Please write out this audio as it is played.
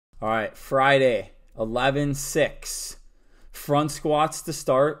All right, Friday, 11-6. Front squats to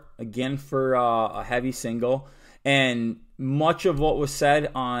start, again for a heavy single. And much of what was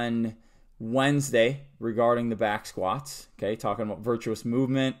said on Wednesday regarding the back squats, okay, talking about virtuous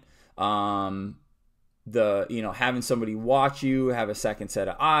movement, having somebody watch you, have a second set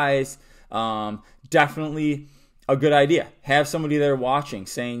of eyes, definitely a good idea. Have somebody there watching,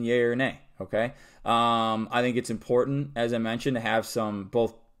 saying yay or nay, okay? I think it's important, as I mentioned, to have some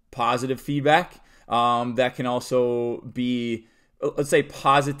both positive feedback that can also be, let's say,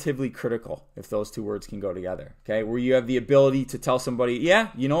 positively critical, if those two words can go together, okay? Where you have the ability to tell somebody, yeah,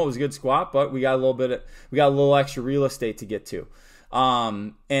 it was a good squat, but we got a little extra real estate to get to.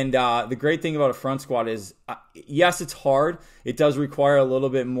 The great thing about a front squat is, yes, it's hard. It does require a little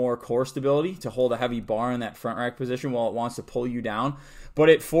bit more core stability to hold a heavy bar in that front rack position while it wants to pull you down, but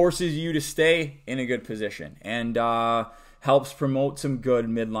it forces you to stay in a good position and helps promote some good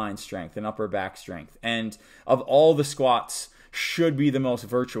midline strength and upper back strength. And of all the squats, should be the most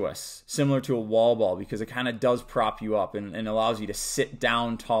virtuous, similar to a wall ball, because it kind of does prop you up and allows you to sit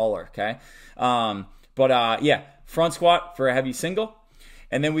down taller, okay? Front squat for a heavy single.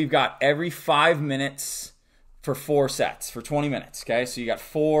 And then we've got every 5 minutes for 4 sets, for 20 minutes, okay? So you got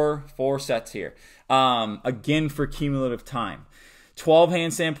four sets here. Again, for cumulative time. 12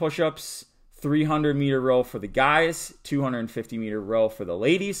 handstand push-ups, 300-meter row for the guys, 250-meter row for the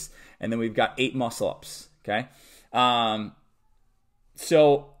ladies, and then we've got 8 muscle-ups, okay?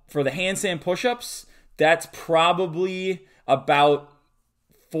 So for the handstand push-ups, that's probably about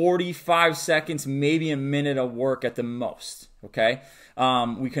 45 seconds, maybe a minute of work at the most, okay?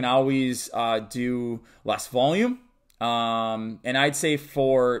 We can always do less volume, and I'd say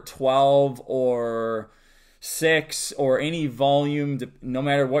for 12 or 6 or any volume, no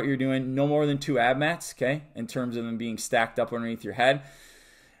matter what you're doing, no more than 2 ab mats, okay, in terms of them being stacked up underneath your head.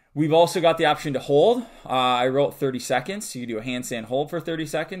 We've also got the option to hold. I wrote 30 seconds, so you do a handstand hold for 30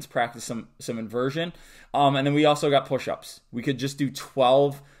 seconds, practice some inversion. And then we also got push-ups. We could just do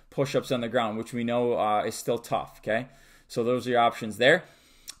 12 push-ups on the ground, which we know is still tough, okay? So those are your options there.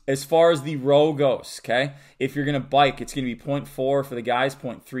 As far as the row goes, okay, if you're going to bike, it's going to be 0.4 for the guys,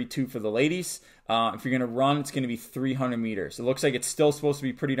 0.32 for the ladies. If you're going to run, it's going to be 300 meters. It looks like it's still supposed to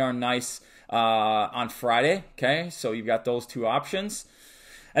be pretty darn nice on Friday, okay? So you've got those 2 options.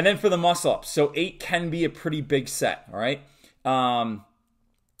 And then for the muscle-ups, so 8 can be a pretty big set, all right?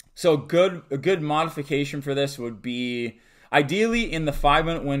 So a good modification for this would be, ideally in the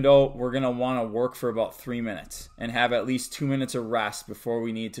 5-minute window, we're going to want to work for about 3 minutes and have at least 2 minutes of rest before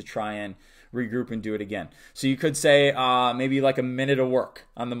we need to try and regroup and do it again. So you could say maybe like a minute of work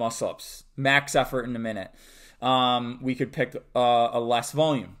on the muscle-ups, max effort in a minute. We could pick a less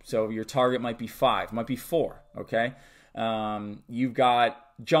volume. So your target might be 5, might be 4, okay? You've got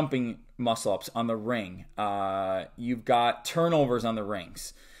jumping muscle-ups on the ring. You've got turnovers on the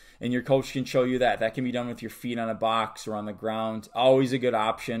rings. And your coach can show you that. That can be done with your feet on a box or on the ground. Always a good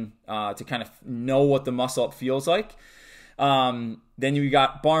option to kind of know what the muscle-up feels like. Then you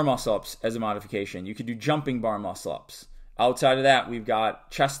got bar muscle-ups as a modification. You could do jumping bar muscle-ups. Outside of that, we've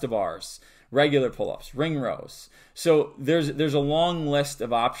got chest to bars, regular pull-ups, ring rows. So there's a long list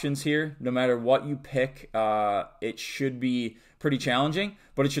of options here. No matter what you pick, it should be pretty challenging,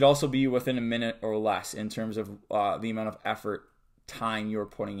 but it should also be within a minute or less in terms of the amount of effort, time you're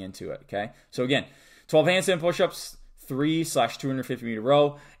putting into it, okay? So again, 12 handstand push-ups, 3/250 meter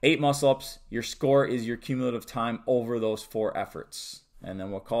row, 8 muscle-ups. Your score is your cumulative time over those 4 efforts. And then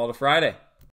we'll call it a Friday.